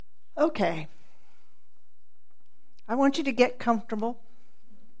Okay. I want you to get comfortable,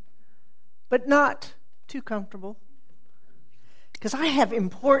 but not too comfortable, because I have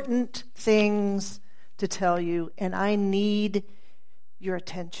important things to tell you, and I need your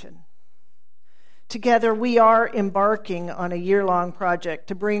attention. Together, we are embarking on a year-long project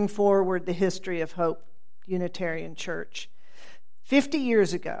to bring forward the history of Hope Unitarian Church. 50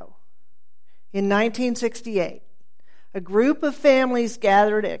 years ago, in 1968, a group of families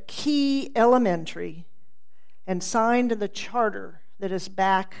gathered at Key Elementary and signed the charter that is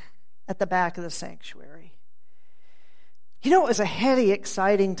back at the back of the sanctuary. You know, it was a heady,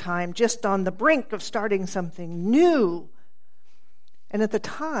 exciting time, just on the brink of starting something new. And at the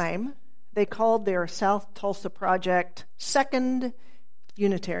time, they called their South Tulsa project Second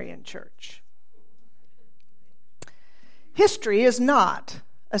Unitarian Church. History is not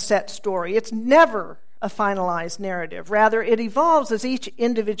a set story. It's never a finalized narrative. Rather, it evolves as each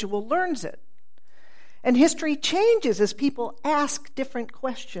individual learns it. And history changes as people ask different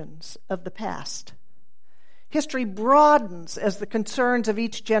questions of the past. History broadens as the concerns of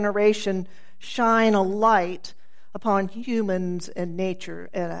each generation shine a light upon humans and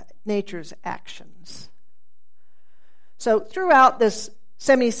nature's actions. So throughout this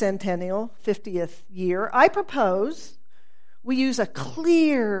semi-centennial 50th year, I propose we use a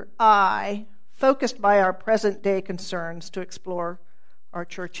clear eye focused by our present-day concerns to explore our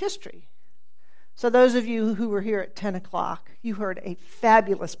church history. So those of you who were here at 10 o'clock, you heard a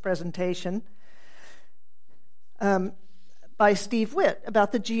fabulous presentation by Steve Witt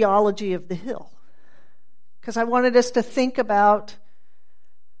about the geology of the hill. Because I wanted us to think about,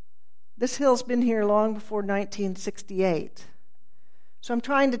 this hill's been here long before 1968. So I'm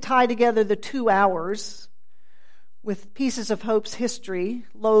trying to tie together the 2 hours with pieces of Hope's history,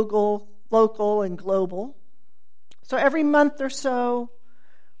 local and global. So every month or so,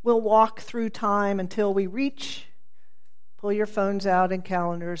 we'll walk through time until we reach, pull your phones out and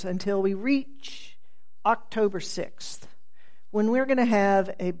calendars, until we reach October 6th, when we're going to have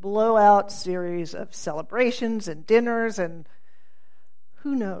a blowout series of celebrations and dinners and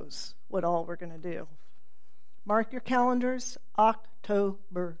who knows what all we're going to do. Mark your calendars,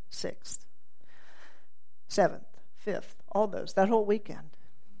 October 6th, 7th, 5th, all those, that whole weekend.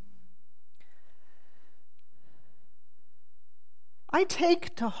 I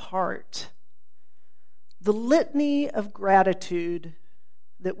take to heart the litany of gratitude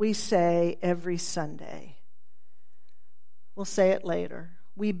that we say every Sunday. We'll say it later.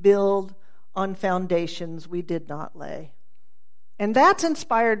 We build on foundations we did not lay. And that's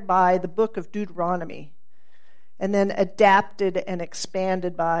inspired by the book of Deuteronomy, and then adapted and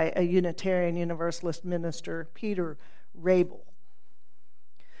expanded by a Unitarian Universalist minister, Peter Rabel.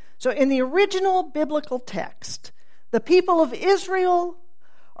 So in the original biblical text, the people of Israel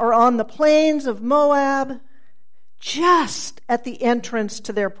are on the plains of Moab, just at the entrance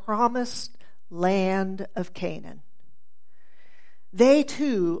to their promised land of Canaan. They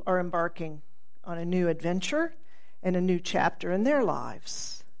too are embarking on a new adventure and a new chapter in their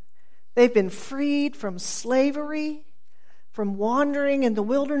lives. They've been freed from slavery, from wandering in the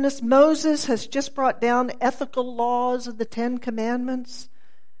wilderness. Moses has just brought down ethical laws of the 10 Commandments.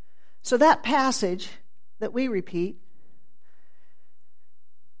 So that passage that we repeat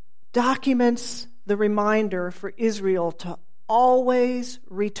documents the reminder for Israel to always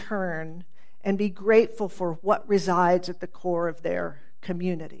return and be grateful for what resides at the core of their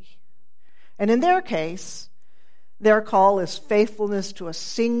community. And in their case, their call is faithfulness to a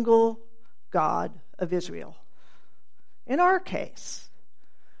single God of Israel. In our case,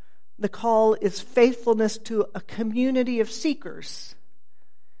 the call is faithfulness to a community of seekers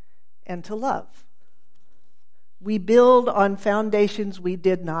and to love. We build on foundations we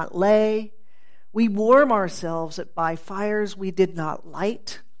did not lay. We warm ourselves by fires we did not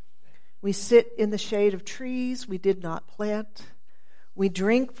light. We sit in the shade of trees we did not plant. We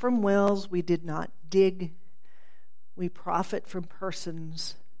drink from wells we did not dig. We profit from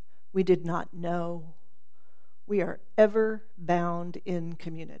persons we did not know. We are ever bound in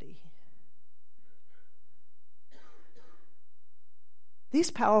community.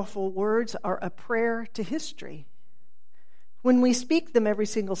 These powerful words are a prayer to history. When we speak them every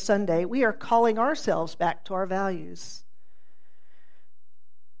single Sunday, we are calling ourselves back to our values.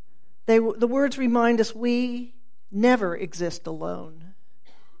 The words remind us we never exist alone.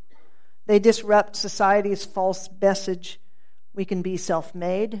 They disrupt society's false message we can be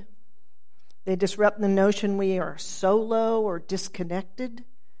self-made. They disrupt the notion we are solo or disconnected.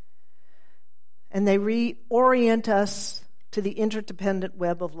 And they reorient us to the interdependent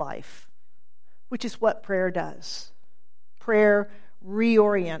web of life, which is what prayer does. Prayer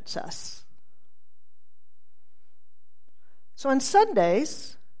reorients us. So on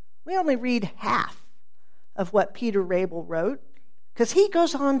Sundays, we only read half of what Peter Rabel wrote, because he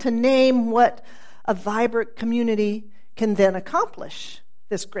goes on to name what a vibrant community can then accomplish,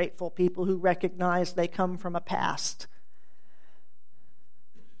 this grateful people who recognize they come from a past.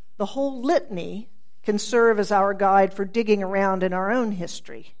 The whole litany can serve as our guide for digging around in our own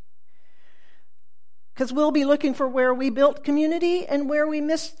history, because we'll be looking for where we built community and where we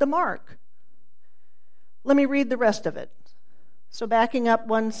missed the mark. Let me read the rest of it. So backing up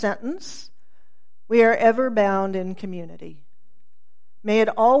one sentence, we are ever bound in community. May it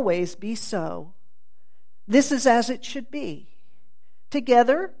always be so. This is as it should be.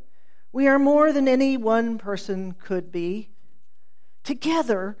 Together, we are more than any one person could be.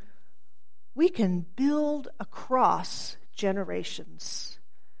 Together, we can build across generations.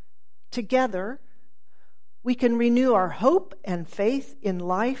 Together, we can renew our hope and faith in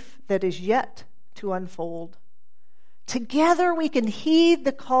life that is yet to unfold. Together, we can heed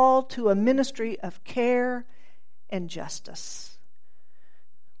the call to a ministry of care and justice.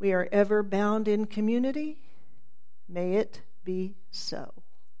 We are ever bound in community. May it be so.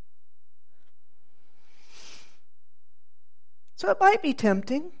 So it might be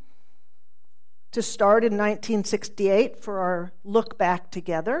tempting to start in 1968 for our look back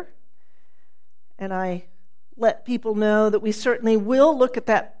together. And I let people know that we certainly will look at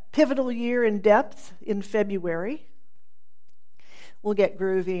that pivotal year in depth in February. We'll get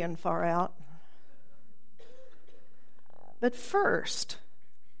groovy and far out. But first,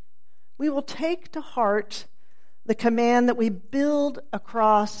 we will take to heart the command that we build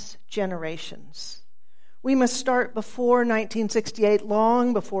across generations. We must start before 1968,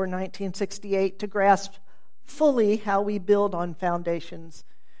 long before 1968, to grasp fully how we build on foundations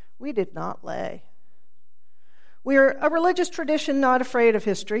we did not lay. We are a religious tradition not afraid of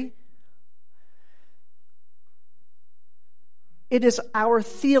history. It is our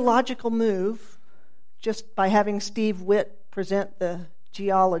theological move, just by having Steve Witt present the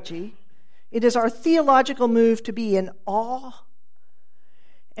geology, it is our theological move to be in awe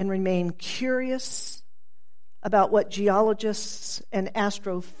and remain curious about what geologists and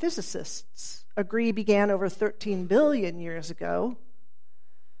astrophysicists agree began over 13 billion years ago.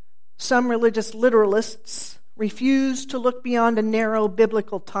 Some religious literalists refuse to look beyond a narrow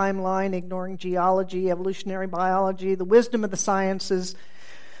biblical timeline, ignoring geology, evolutionary biology, the wisdom of the sciences.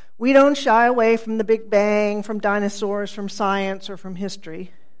 We don't shy away from the Big Bang, from dinosaurs, from science, or from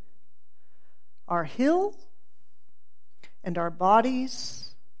history. Our hill and our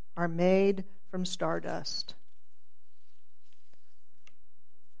bodies are made from stardust.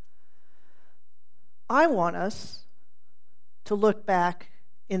 I want us to look back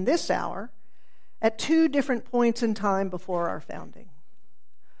in this hour at two different points in time before our founding.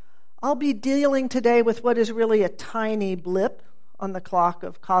 I'll be dealing today with what is really a tiny blip on the clock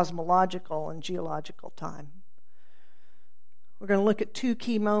of cosmological and geological time. We're going to look at two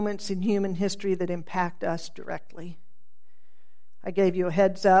key moments in human history that impact us directly. I gave you a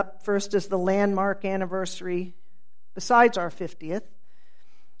heads up. First is the landmark anniversary, besides our 50th.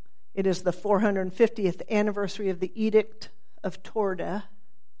 It is the 450th anniversary of the Edict of Torda.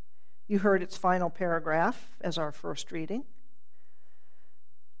 You heard its final paragraph as our first reading.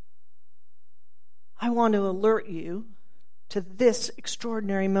 I want to alert you to this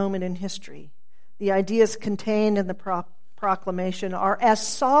extraordinary moment in history. The ideas contained in the proclamation are as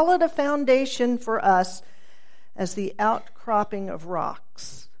solid a foundation for us as the outcropping of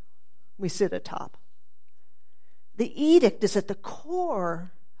rocks we sit atop. The edict is at the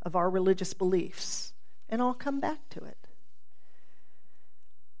core of our religious beliefs, and I'll come back to it.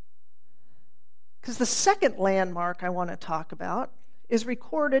 Because the second landmark I want to talk about is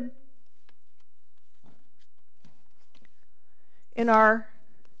recorded in our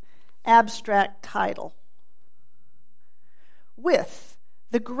abstract title. With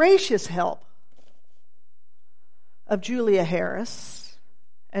the gracious help of Julia Harris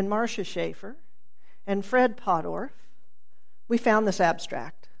and Marcia Schaefer and Fred Podorf, we found this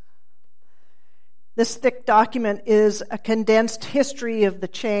abstract. This thick document is a condensed history of the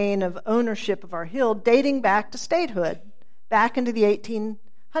chain of ownership of our hill dating back to statehood, back into the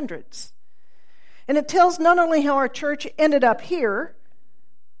 1800s. And it tells not only how our church ended up here,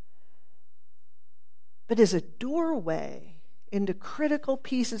 but is a doorway into critical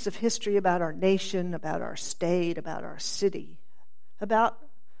pieces of history about our nation, about our state, about our city, about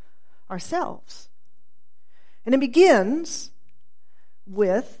ourselves. And it begins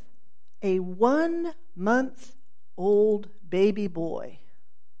with a 1-month-old baby boy,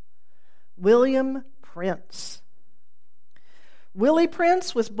 William Prince. Willie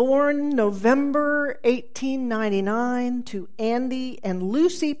Prince was born November 1899 to Andy and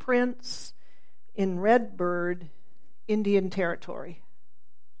Lucy Prince in Redbird, Indian Territory.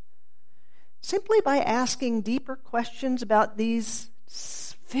 Simply by asking deeper questions about these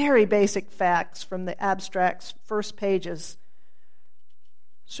very basic facts from the abstract's first pages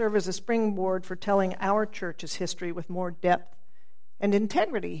serve as a springboard for telling our church's history with more depth and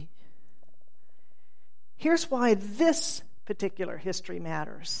integrity. Here's why this particular history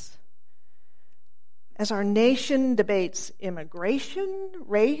matters. As our nation debates immigration,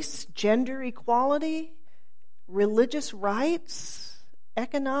 race, gender equality, religious rights,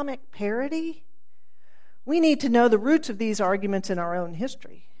 economic parity, we need to know the roots of these arguments in our own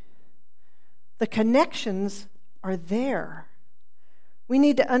history. The connections are there. We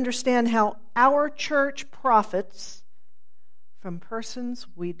need to understand how our church profits from persons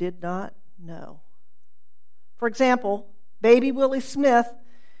we did not know. For example, baby Willie Smith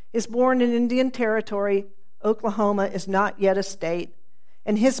is born in Indian Territory. Oklahoma is not yet a state,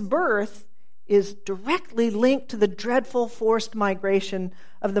 and his birth is directly linked to the dreadful forced migration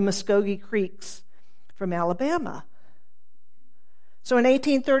of the Muskogee Creeks from Alabama. So in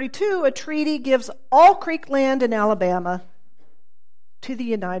 1832, a treaty gives all Creek land in Alabama to the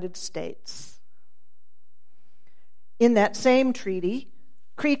United States. In that same treaty,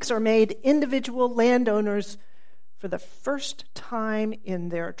 Creeks are made individual landowners for the first time in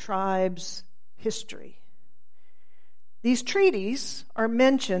their tribe's history. These treaties are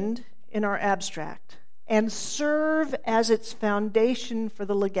mentioned in our abstract and serve as its foundation for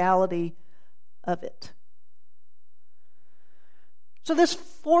the legality of it. So this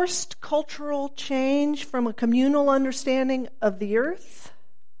forced cultural change from a communal understanding of the earth,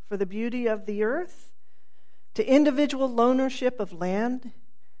 for the beauty of the earth, to individual ownership of land,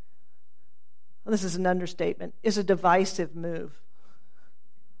 well, this is an understatement, is a divisive move.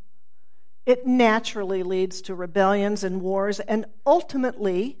 It naturally leads to rebellions and wars, and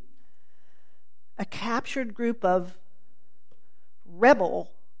ultimately, a captured group of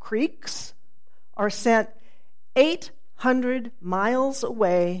rebel Creeks are sent 800 miles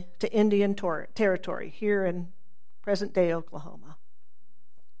away to Indian Territory, here in present-day Oklahoma.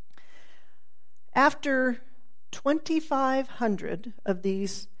 After 2,500 of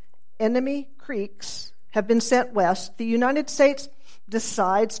these enemy Creeks have been sent west, the United States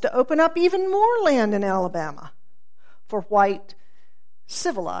decides to open up even more land in Alabama for white,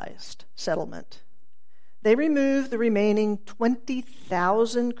 civilized settlement. They remove the remaining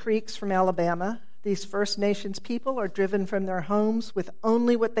 20,000 Creeks from Alabama. These First Nations people are driven from their homes with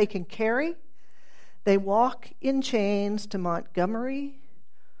only what they can carry. They walk in chains to Montgomery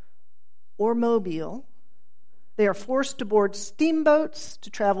or Mobile. They are forced to board steamboats to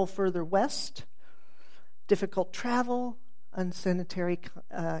travel further west. Difficult travel, unsanitary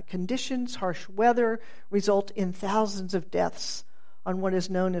conditions, harsh weather result in thousands of deaths on what is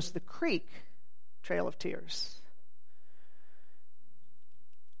known as the Creek Trail of Tears.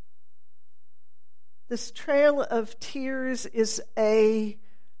 This Trail of Tears is a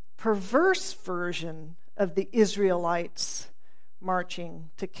perverse version of the Israelites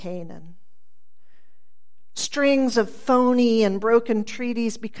marching to Canaan. Strings of phony and broken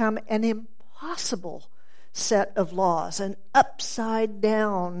treaties become an impossible set of laws, an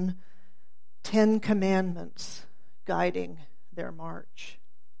upside-down 10 Commandments guiding their march.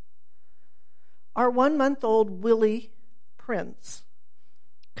 Our 1-month-old Willie Prince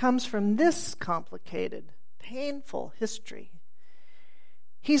comes from this complicated, painful history.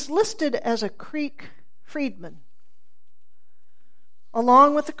 He's listed as a Creek freedman.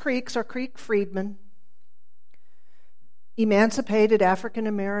 Along with the Creeks are Creek freedmen, emancipated African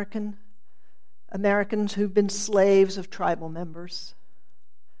Americans who've been slaves of tribal members.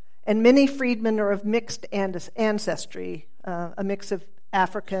 And many freedmen are of mixed ancestry, a mix of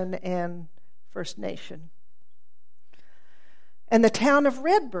African and First Nation. And the town of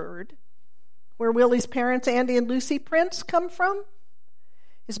Redbird, where Willie's parents, Andy and Lucy Prince, come from,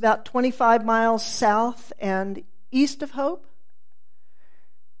 is about 25 miles south and east of Hope.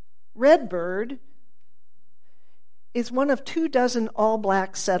 Redbird is one of 24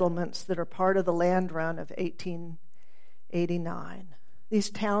 all-black settlements that are part of the land run of 1889. These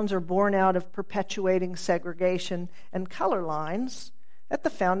towns are born out of perpetuating segregation and color lines at the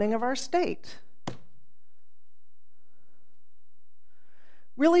founding of our state.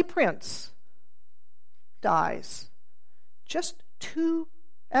 Willie Prince dies just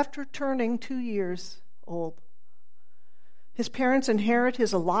after turning 2 years old. His parents inherit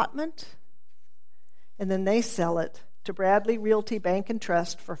his allotment, and then they sell it to Bradley Realty Bank and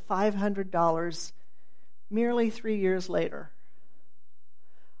Trust for $500 merely 3 years later.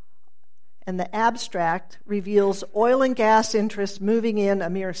 and the abstract reveals oil and gas interests moving in a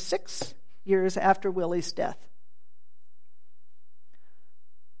mere 6 years after Willie's death.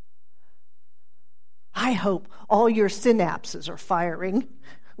 I hope all your synapses are firing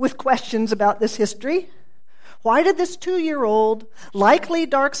with questions about this history. Why did this 2-year-old, likely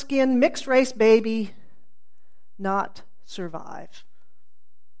dark-skinned, mixed-race baby not survive?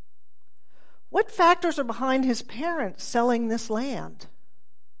 What factors are behind his parents selling this land?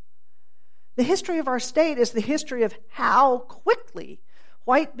 The history of our state is the history of how quickly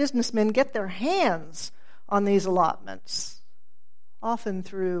white businessmen get their hands on these allotments, often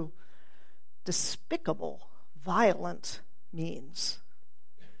through despicable, violent means.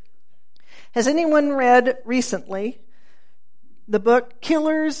 Has anyone read recently the book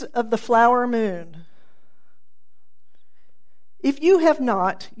Killers of the Flower Moon? If you have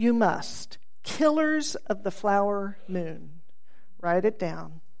not, you must. Killers of the Flower Moon. Write it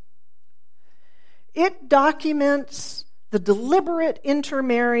down. It documents the deliberate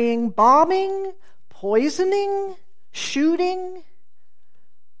intermarrying, bombing, poisoning, shooting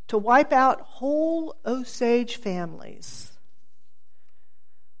to wipe out whole Osage families.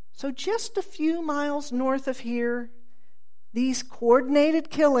 So just a few miles north of here, these coordinated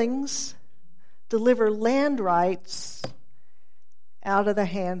killings deliver land rights out of the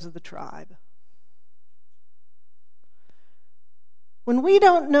hands of the tribe. When we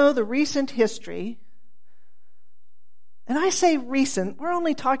don't know the recent history, and I say recent, we're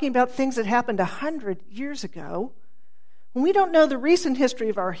only talking about things that happened 100 years ago. When we don't know the recent history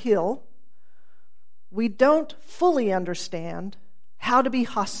of our hill, we don't fully understand how to be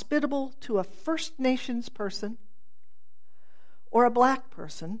hospitable to a First Nations person or a black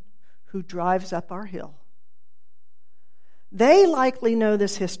person who drives up our hill. They likely know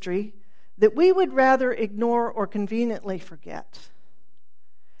this history that we would rather ignore or conveniently forget.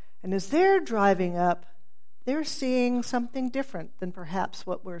 And as they're driving up, they're seeing something different than perhaps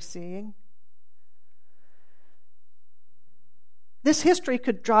what we're seeing. This history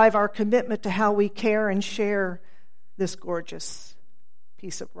could drive our commitment to how we care and share this gorgeous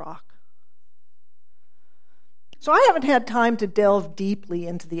piece of rock. So I haven't had time to delve deeply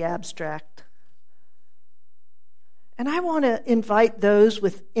into the abstract. And I want to invite those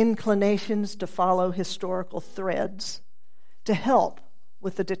with inclinations to follow historical threads to help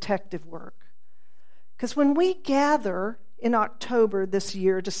with the detective work. Because when we gather in October this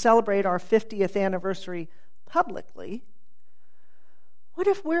year to celebrate our 50th anniversary publicly, what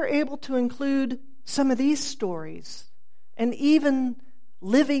if we're able to include some of these stories and even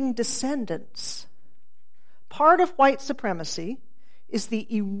living descendants? Part of white supremacy is the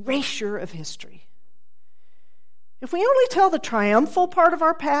erasure of history. If we only tell the triumphal part of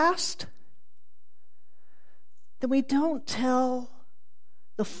our past, then we don't tell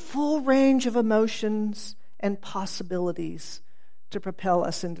the full range of emotions and possibilities to propel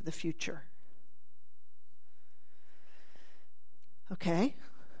us into the future. Okay,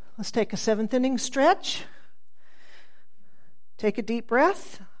 let's take a 7th inning stretch. Take a deep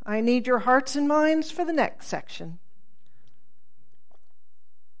breath. I need your hearts and minds for the next section.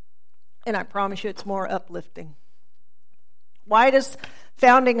 And I promise you it's more uplifting. Why does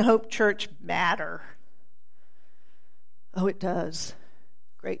Founding Hope Church matter? Oh, it does.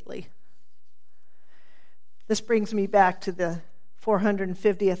 Greatly. This brings me back to the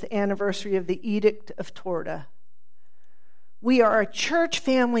 450th anniversary of the Edict of Torda. We are a church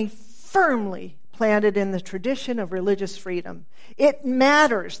family firmly planted in the tradition of religious freedom. It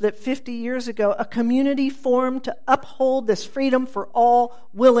matters that 50 years ago a community formed to uphold this freedom for all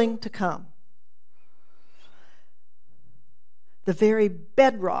willing to come. The very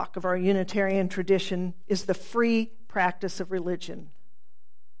bedrock of our Unitarian tradition is the free practice of religion,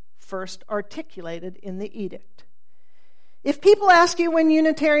 first articulated in the edict. If people ask you when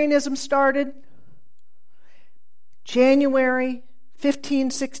Unitarianism started, January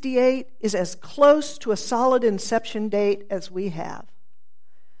 1568 is as close to a solid inception date as we have.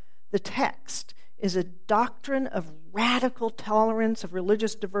 The text is a doctrine of radical tolerance of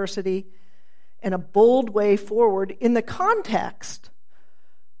religious diversity and a bold way forward in the context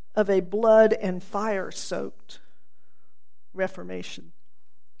of a blood and fire-soaked Reformation.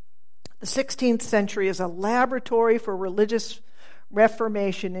 The 16th century is a laboratory for religious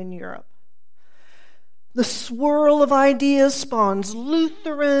reformation in Europe. The swirl of ideas spawns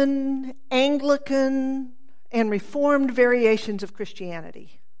Lutheran, Anglican, and Reformed variations of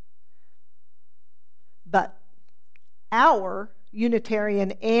Christianity. But our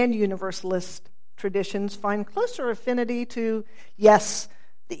Unitarian and Universalist traditions find closer affinity to, yes,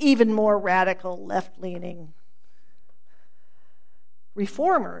 the even more radical left-leaning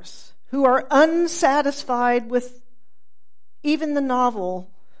Reformers who are unsatisfied with even the novel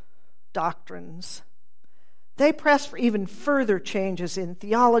doctrines. They press for even further changes in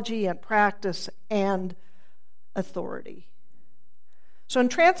theology and practice and authority. So in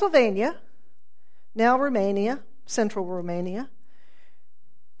Transylvania, now Romania, central Romania,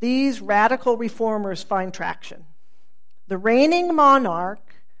 these radical reformers find traction. The reigning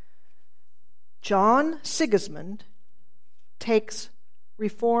monarch, John Sigismund, takes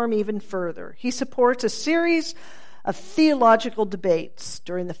reform even further. He supports a series of theological debates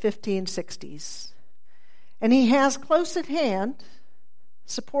during the 1560s. And he has close at hand,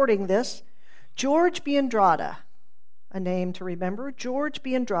 supporting this, George Biandrata, a name to remember, George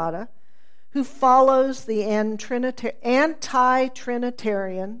Biandrata, who follows the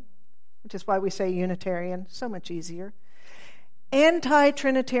anti-Trinitarian, which is why we say Unitarian, so much easier,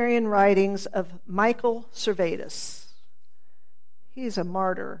 anti-Trinitarian writings of Michael Servetus. He's a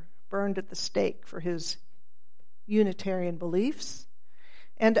martyr, burned at the stake for his Unitarian beliefs,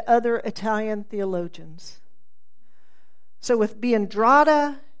 and other Italian theologians. So with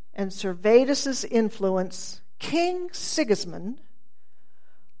Biandrata and Servetus' influence, King Sigismund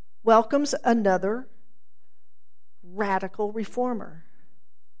welcomes another radical reformer,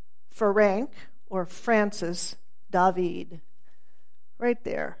 Ferenc, or Francis David. Right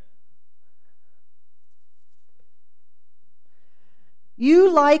there.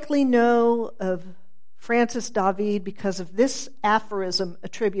 You likely know of Francis David because of this aphorism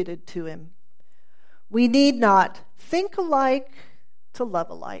attributed to him. We need not think alike to love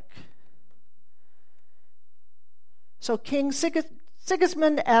alike. So King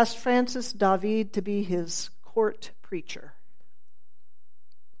Sigismund asked Francis David to be his court preacher.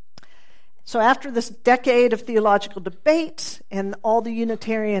 So after this decade of theological debate and all the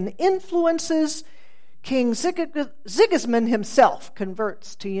Unitarian influences, King Sigismund himself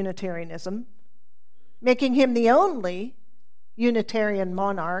converts to Unitarianism, making him the only Unitarian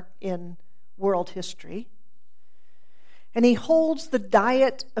monarch in world history. And he holds the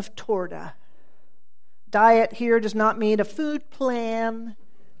Diet of Torda. Diet here does not mean a food plan,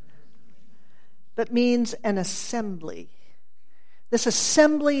 but means an assembly. This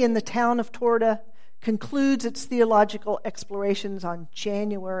assembly in the town of Torda concludes its theological explorations on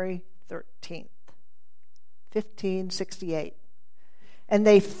January 13th, 1568. And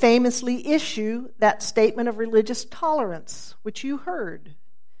they famously issue that statement of religious tolerance, which you heard.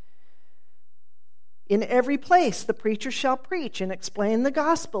 In every place the preacher shall preach and explain the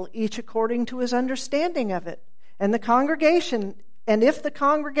gospel, each according to his understanding of it. And if the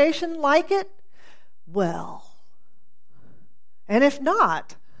congregation like it, well. And if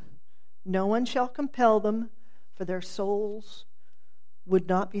not, no one shall compel them, for their souls would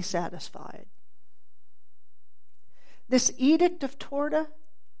not be satisfied. This edict of Torda,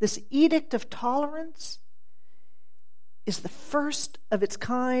 this edict of tolerance, is the first of its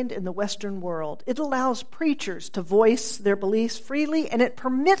kind in the Western world. It allows preachers to voice their beliefs freely, and it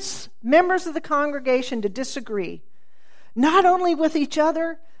permits members of the congregation to disagree, not only with each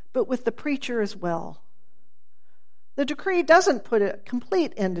other, but with the preacher as well. The decree doesn't put a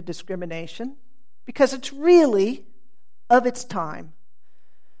complete end to discrimination, because it's really of its time.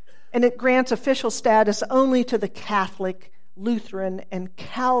 And it grants official status only to the Catholic, Lutheran, and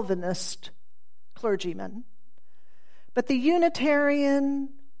Calvinist clergymen. But the Unitarian,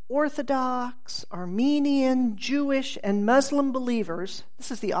 Orthodox, Armenian, Jewish, and Muslim believers, this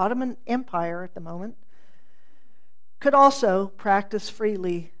is the Ottoman Empire at the moment, could also practice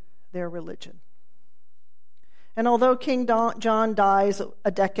freely their religion. And although King John dies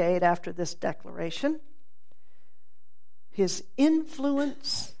a decade after this declaration, his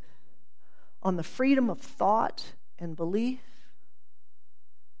influence on the freedom of thought and belief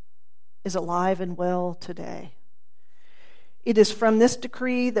is alive and well today. It is from this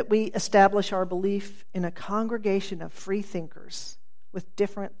decree that we establish our belief in a congregation of free thinkers with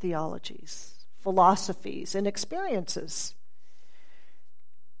different theologies, philosophies, and experiences.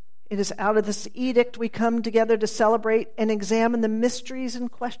 It is out of this edict we come together to celebrate and examine the mysteries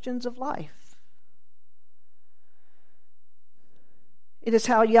and questions of life. It is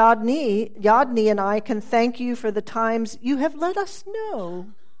how Yadni and I can thank you for the times you have let us know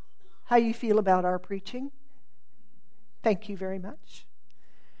how you feel about our preaching. Thank you very much.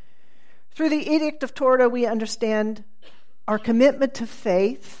 Through the Edict of Torda, we understand our commitment to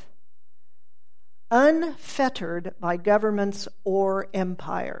faith, unfettered by governments or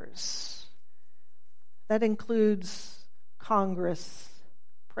empires. That includes Congress,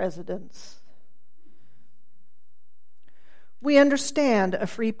 presidents. We understand a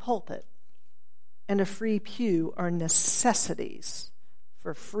free pulpit and a free pew are necessities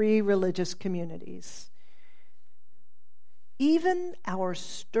for free religious communities. Even our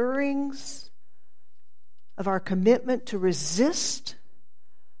stirrings of our commitment to resist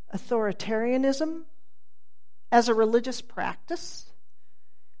authoritarianism as a religious practice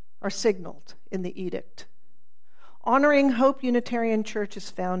are signaled in the edict. Honoring Hope Unitarian Church's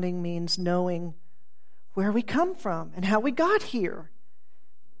founding means knowing where we come from and how we got here.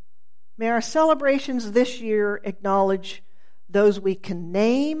 May our celebrations this year acknowledge those we can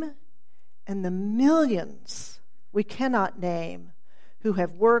name and the millions we cannot name who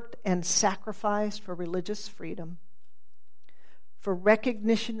have worked and sacrificed for religious freedom, for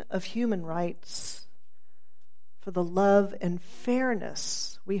recognition of human rights, for the love and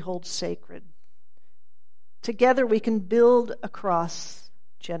fairness we hold sacred. Together we can build across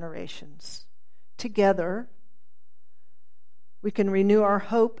generations. Together we can renew our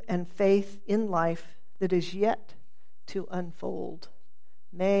hope and faith in life that is yet to unfold.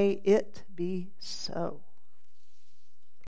 May it be so.